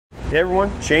Hey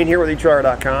everyone, Shane here with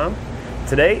etrailer.com.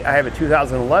 Today I have a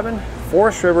 2011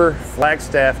 Forest River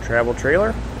Flagstaff travel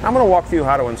trailer. I'm going to walk through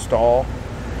how to install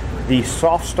the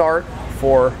soft start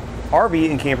for RV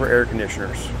and camper air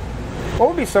conditioners. What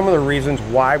would be some of the reasons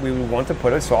why we would want to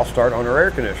put a soft start on our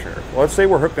air conditioner? Well, let's say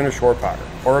we're hooked into shore power,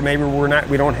 or maybe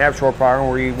we don't have shore power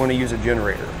and we want to use a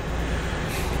generator.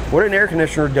 What an air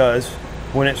conditioner does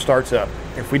when it starts up,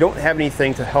 if we don't have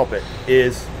anything to help it,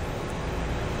 is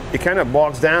it kind of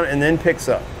bogs down and then picks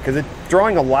up because it's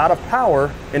drawing a lot of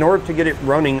power in order to get it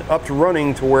up to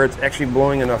running to where it's actually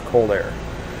blowing enough cold air.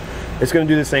 It's going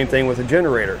to do the same thing with a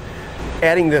generator.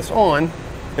 Adding this on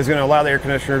is going to allow the air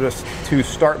conditioner to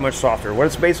start much softer. What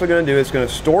it's basically going to do is it's going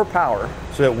to store power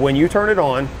so that when you turn it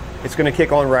on, it's going to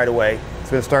kick on right away.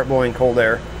 It's going to start blowing cold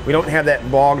air. We don't have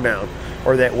that bog down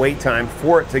or that wait time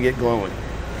for it to get glowing.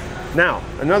 Now,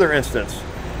 another instance.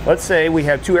 Let's say we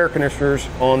have two air conditioners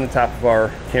on the top of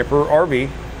our camper RV,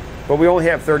 but we only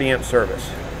have 30 amp service.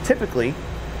 Typically,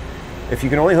 if you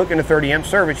can only hook into 30 amp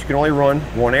service, you can only run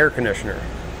one air conditioner.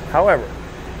 However,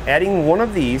 adding one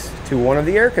of these to one of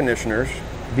the air conditioners,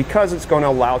 because it's going to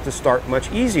allow it to start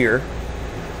much easier,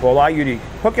 will allow you to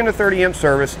hook into 30 amp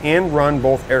service and run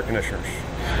both air conditioners.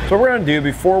 So what we're going to do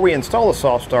before we install the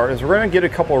soft start is we're going to get a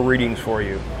couple of readings for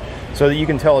you so that you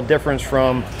can tell a difference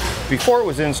from before it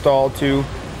was installed to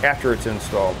after it's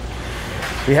installed.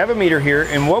 We have a meter here,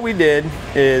 and what we did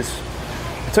is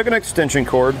we took an extension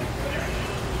cord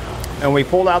and we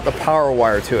pulled out the power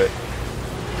wire to it.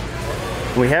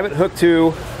 We have it hooked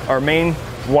to our main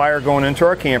wire going into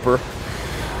our camper.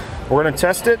 We're going to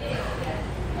test it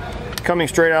coming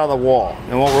straight out of the wall,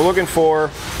 and what we're looking for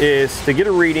is to get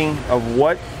a reading of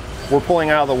what we're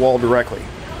pulling out of the wall directly.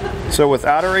 So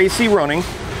without our AC running,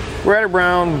 we're at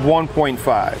around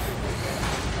 1.5.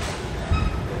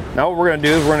 Now what we're going to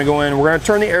do is we're going to go in, we're going to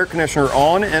turn the air conditioner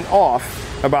on and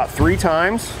off about 3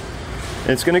 times. And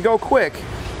it's going to go quick,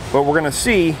 but we're going to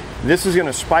see this is going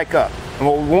to spike up. And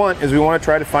what we want is we want to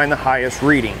try to find the highest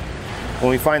reading.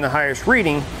 When we find the highest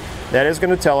reading, that is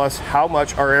going to tell us how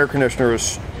much our air conditioner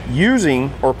is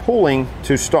using or pulling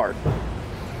to start.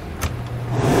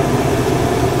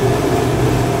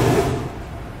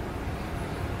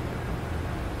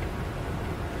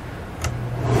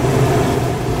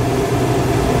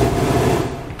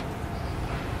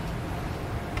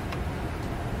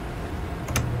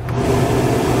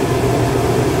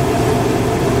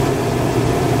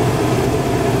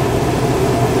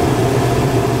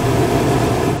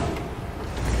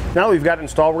 Now that we've got it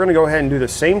installed, we're going to go ahead and do the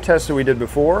same test that we did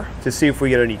before to see if we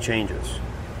get any changes.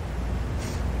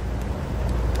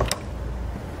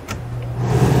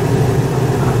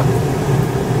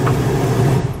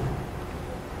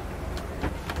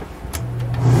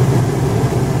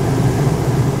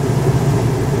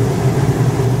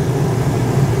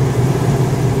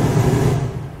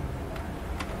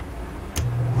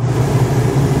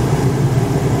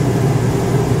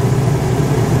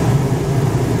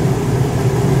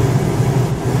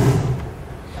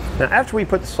 Now, after we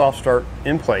put the soft start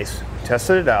in place,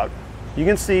 tested it out, you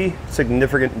can see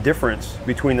significant difference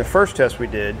between the first test we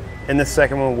did and the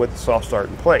second one with the soft start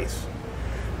in place.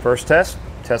 First test,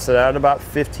 tested out at about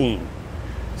 15.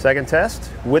 Second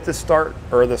test, with the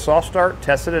soft start,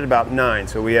 tested at about 9.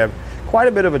 So we have quite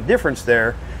a bit of a difference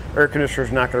there. Air conditioner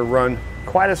is not going to run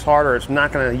quite as hard, or it's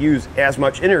not going to use as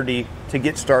much energy to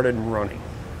get started and running.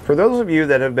 For those of you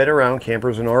that have been around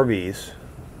campers and RVs,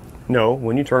 know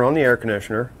when you turn on the air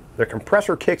conditioner, the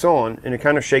compressor kicks on and it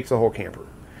kind of shakes the whole camper.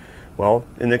 Well,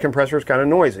 and the compressor is kind of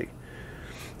noisy.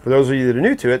 For those of you that are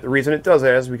new to it, the reason it does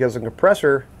that is because the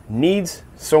compressor needs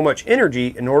so much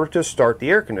energy in order to start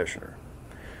the air conditioner.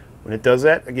 When it does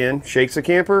that, again, shakes the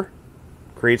camper,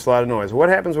 creates a lot of noise. What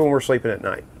happens when we're sleeping at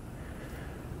night?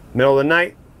 Middle of the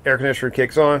night, air conditioner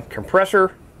kicks on,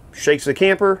 compressor shakes the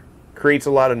camper, creates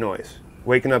a lot of noise,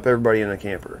 waking up everybody in the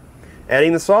camper.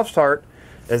 Adding the soft start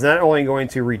is not only going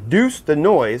to reduce the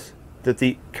noise that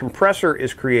the compressor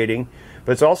is creating,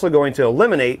 but it's also going to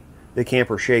eliminate the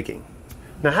camper shaking.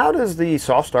 Now, how does the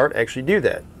soft start actually do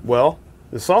that? Well,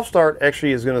 the soft start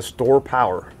actually is going to store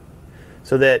power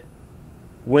so that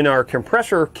when our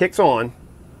compressor kicks on,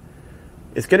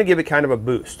 it's going to give it kind of a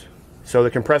boost. So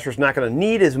the compressor is not going to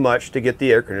need as much to get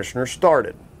the air conditioner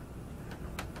started.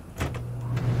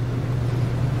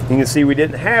 You can see we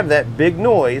didn't have that big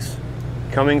noise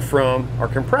coming from our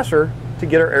compressor to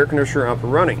get our air conditioner up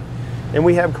and running, and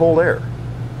we have cold air.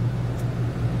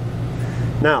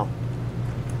 Now,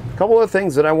 a couple of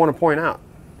things that I want to point out.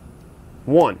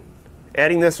 One,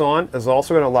 adding this on is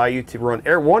also going to allow you to run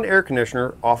one air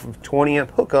conditioner off of 20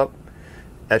 amp hookup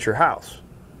at your house.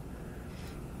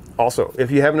 Also,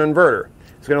 if you have an inverter,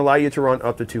 It's going to allow you to run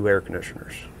up to 2 air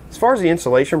conditioners. As far as the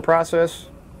installation process,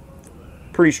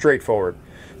 pretty straightforward.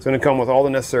 It's going to come with all the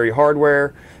necessary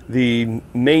hardware. The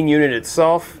main unit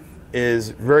itself is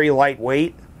very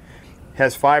lightweight,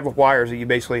 has 5 wires that you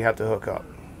basically have to hook up.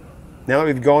 Now that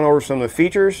we've gone over some of the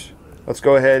features, let's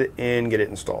go ahead and get it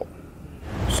installed.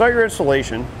 To start your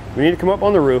installation, we need to come up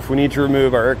on the roof. We need to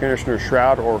remove our air conditioner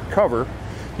shroud or cover,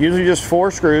 usually just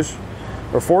 4 screws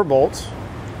or 4 bolts.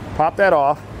 Pop that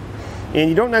off, and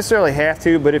you don't necessarily have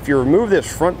to, but if you remove this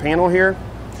front panel here,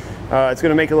 it's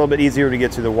going to make it a little bit easier to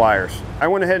get to the wires. I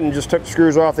went ahead and just took the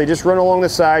screws off. They just run along the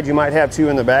side. You might have 2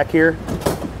 in the back here.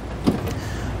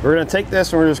 We're going to take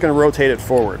this and we're just going to rotate it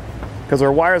forward, because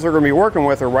our wires we're going to be working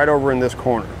with are right over in this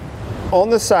corner. On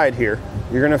the side here,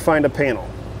 you're going to find a panel.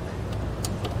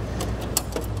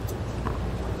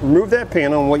 Remove that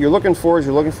panel, and what you're looking for is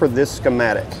you're looking for this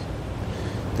schematic.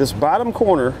 This bottom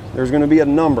corner, there's going to be a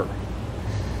number.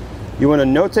 You want to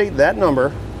notate that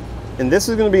number, and this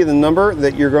is going to be the number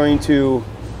that you're going to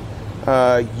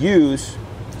use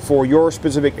for your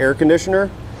specific air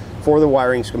conditioner for the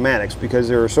wiring schematics, because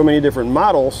there are so many different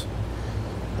models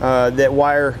that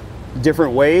wire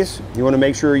different ways. You want to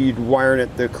make sure you wire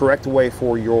it the correct way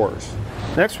for yours.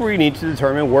 Next, we need to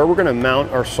determine where we're going to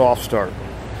mount our soft start.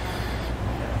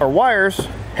 Our wires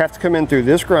have to come in through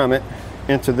this grommet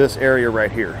into this area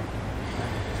right here.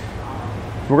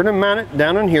 We're going to mount it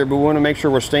down in here, but we want to make sure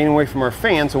we're staying away from our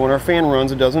fan, so when our fan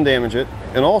runs it doesn't damage it.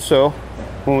 And also,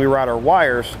 when we route our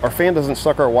wires, our fan doesn't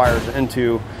suck our wires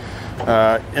into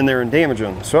in there and damage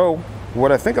them. So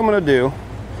what I think I'm going to do is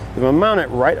I'm going to mount it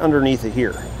right underneath it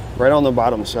here, right on the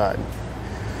bottom side.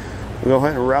 We'll go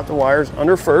ahead and route the wires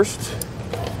under first.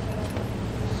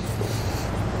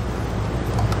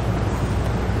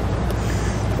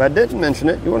 If I didn't mention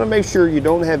it, you want to make sure you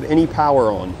don't have any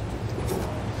power on.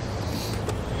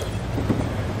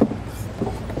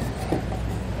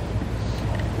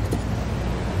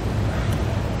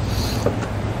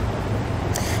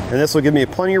 And this will give me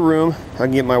plenty of room. I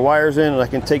can get my wires in, and I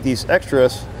can take these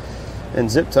extras and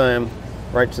zip tie them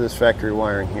right to this factory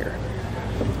wiring here.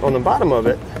 On the bottom of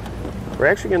it, we're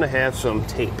actually going to have some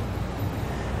tape.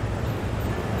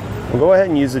 We'll go ahead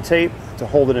and use the tape to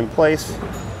hold it in place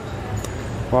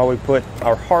while we put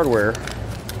our hardware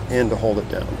in to hold it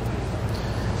down.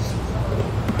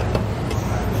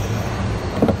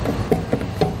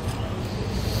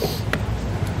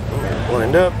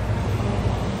 Lined up.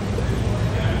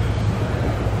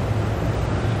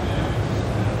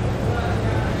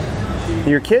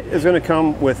 Your kit is going to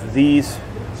come with these,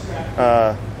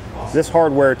 this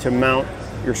hardware to mount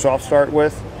your soft start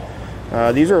with.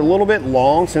 These are a little bit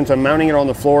long, since I'm mounting it on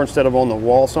the floor instead of on the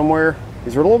wall somewhere.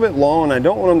 These are a little bit long, and I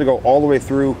don't want them to go all the way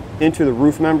through into the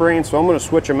roof membrane, so I'm going to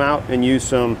switch them out and use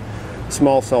some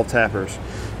small self-tappers.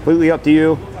 Completely up to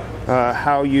you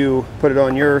how you put it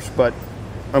on yours, but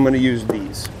I'm going to use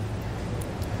these.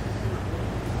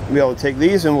 We'll be able to take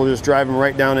these and we'll just drive them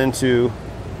right down into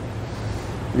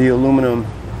the aluminum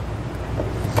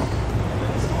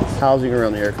housing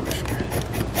around the air conditioner.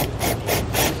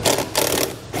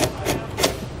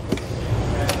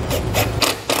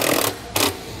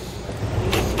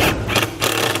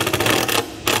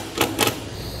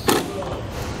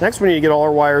 Next, we need to get all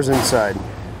our wires inside.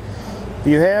 If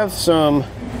you have some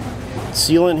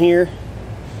sealant here,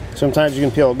 sometimes you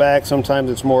can peel it back, sometimes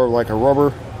it's more like a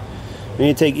rubber. We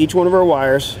need to take each one of our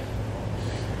wires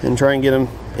and try and get them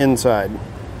inside.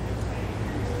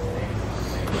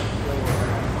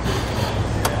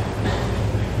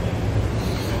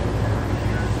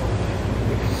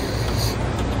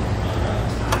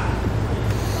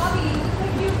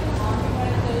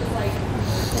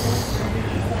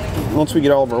 Once we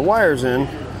get all of our wires in,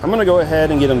 I'm going to go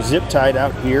ahead and get them zip tied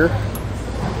out here.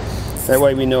 That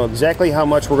way we know exactly how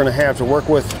much we're going to have to work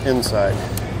with inside.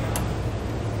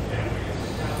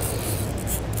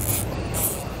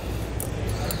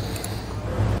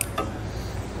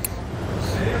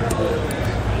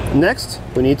 Next,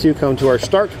 we need to come to our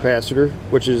start capacitor,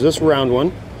 which is this round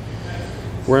one.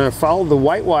 We're going to follow the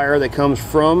white wire that comes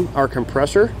from our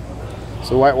compressor. So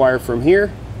the white wire from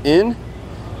here in,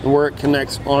 and where it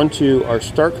connects onto our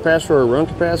start capacitor or run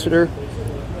capacitor,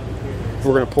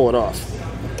 we're going to pull it off.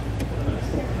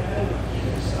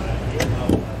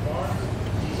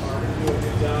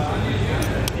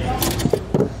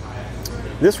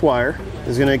 This wire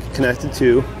is going to get connected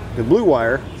to the blue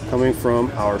wire coming from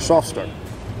our soft start.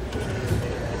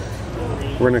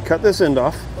 We're going to cut this end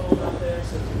off.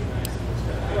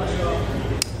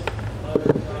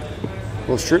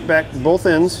 We'll strip back both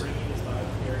ends,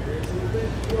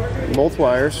 both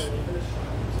wires.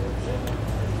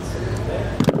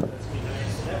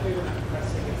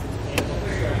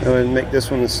 Go ahead and make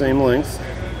this one the same length.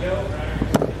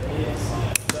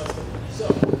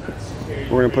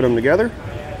 We're going to put them together.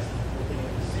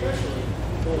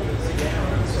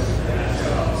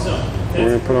 We're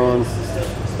going to put on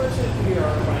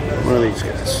one of these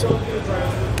guys.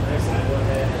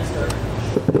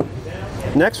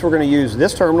 Next, we're going to use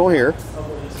this terminal here.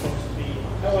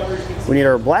 We need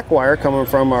our black wire coming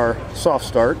from our soft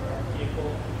start.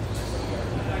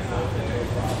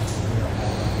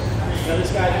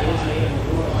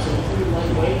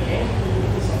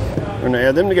 We're going to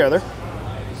add them together.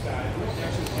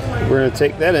 We're going to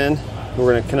take that in.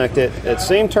 We're going to connect it at the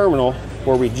same terminal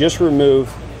where we just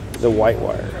removed the white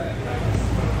wire.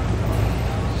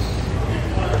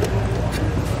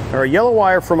 Our yellow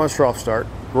wire from our soft start,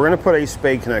 we're going to put a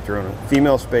spade connector on it,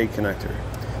 female spade connector.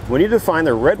 We need to find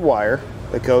the red wire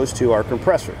that goes to our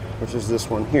compressor, which is this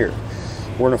one here.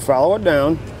 We're going to follow it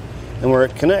down, and where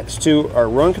it connects to our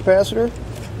run capacitor,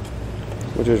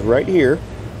 which is right here,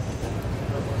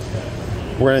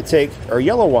 we're going to take our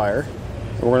yellow wire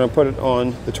and we're going to put it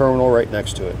on the terminal right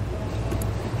next to it.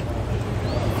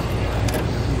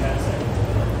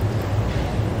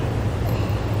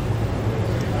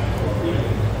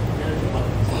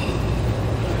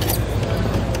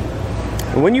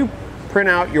 And when you print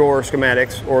out your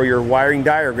schematics or your wiring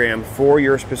diagram for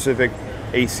your specific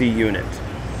AC unit,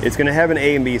 it's going to have an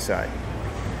A and B side.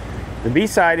 The B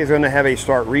side is going to have a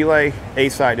start relay, A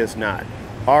side does not.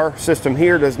 Our system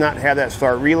here does not have that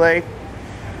start relay.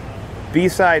 B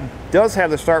side does have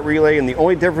the start relay, and the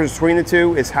only difference between the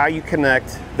two is how you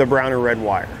connect the brown and red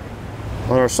wire.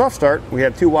 On our soft start, we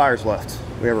have two wires left.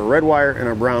 We have a red wire and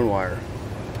a brown wire.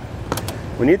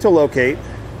 We need to locate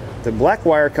the black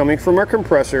wire coming from our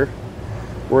compressor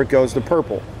where it goes to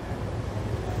purple.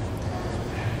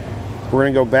 We're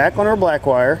going to go back on our black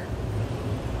wire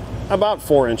about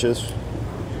 4 inches.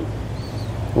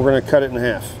 We're going to cut it in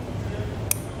half.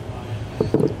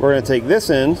 We're going to take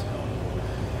this end,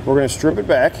 we're going to strip it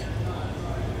back,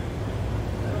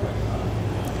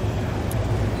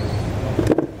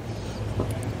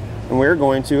 and we're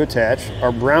going to attach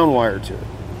our brown wire to it.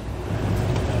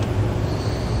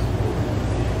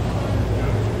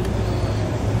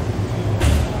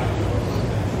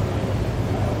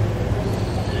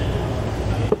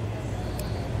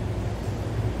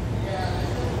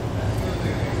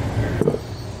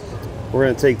 We're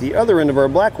going to take the other end of our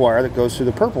black wire that goes to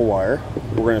the purple wire.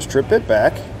 We're going to strip it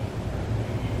back.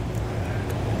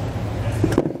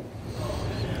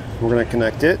 We're going to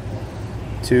connect it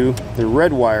to the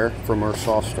red wire from our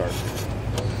soft start.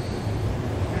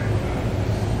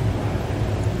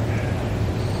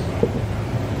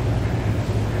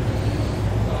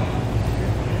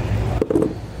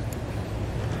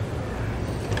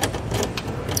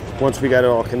 Once we got it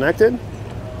all connected,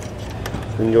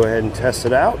 we can go ahead and test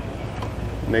it out.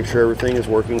 Make sure everything is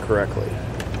working correctly.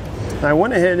 I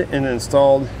went ahead and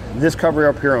installed this cover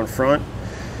up here on front,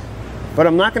 but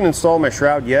I'm not going to install my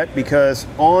shroud yet because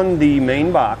on the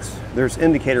main box there's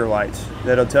indicator lights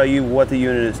that'll tell you what the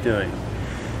unit is doing.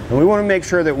 And we want to make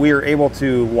sure that we are able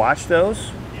to watch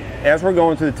those as we're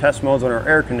going through the test modes on our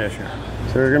air conditioner.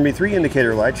 So there are going to be 3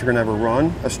 indicator lights. You're going to have a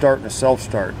run, a start, and a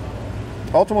self-start.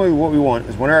 Ultimately what we want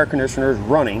is when our air conditioner is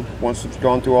running, once it's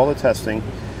gone through all the testing,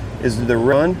 is the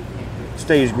run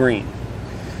stays green.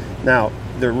 Now,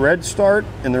 the red start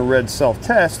and the red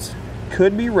self-test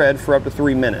could be red for up to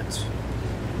 3 minutes.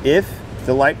 If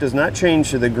the light does not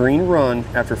change to the green run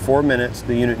after 4 minutes,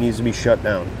 the unit needs to be shut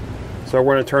down. So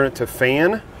we're going to turn it to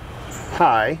fan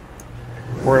high.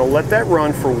 We're going to let that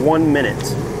run for 1 minute.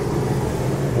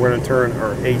 We're going to turn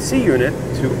our AC unit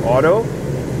to auto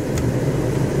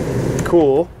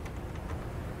cool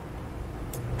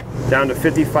down to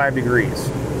 55 degrees.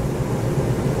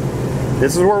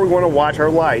 This is where we want to watch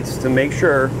our lights to make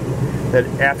sure that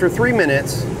after 3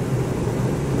 minutes,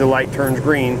 the light turns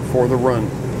green for the run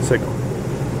signal.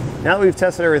 Now that we've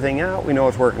tested everything out, we know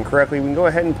it's working correctly, we can go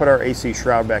ahead and put our AC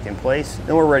shroud back in place,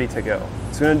 and we're ready to go.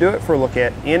 It's going to do it for a look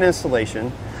at and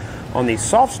installation on the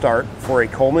soft start for a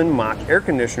Coleman Mach air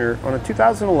conditioner on a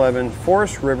 2011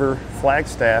 Forest River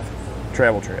Flagstaff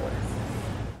travel trailer.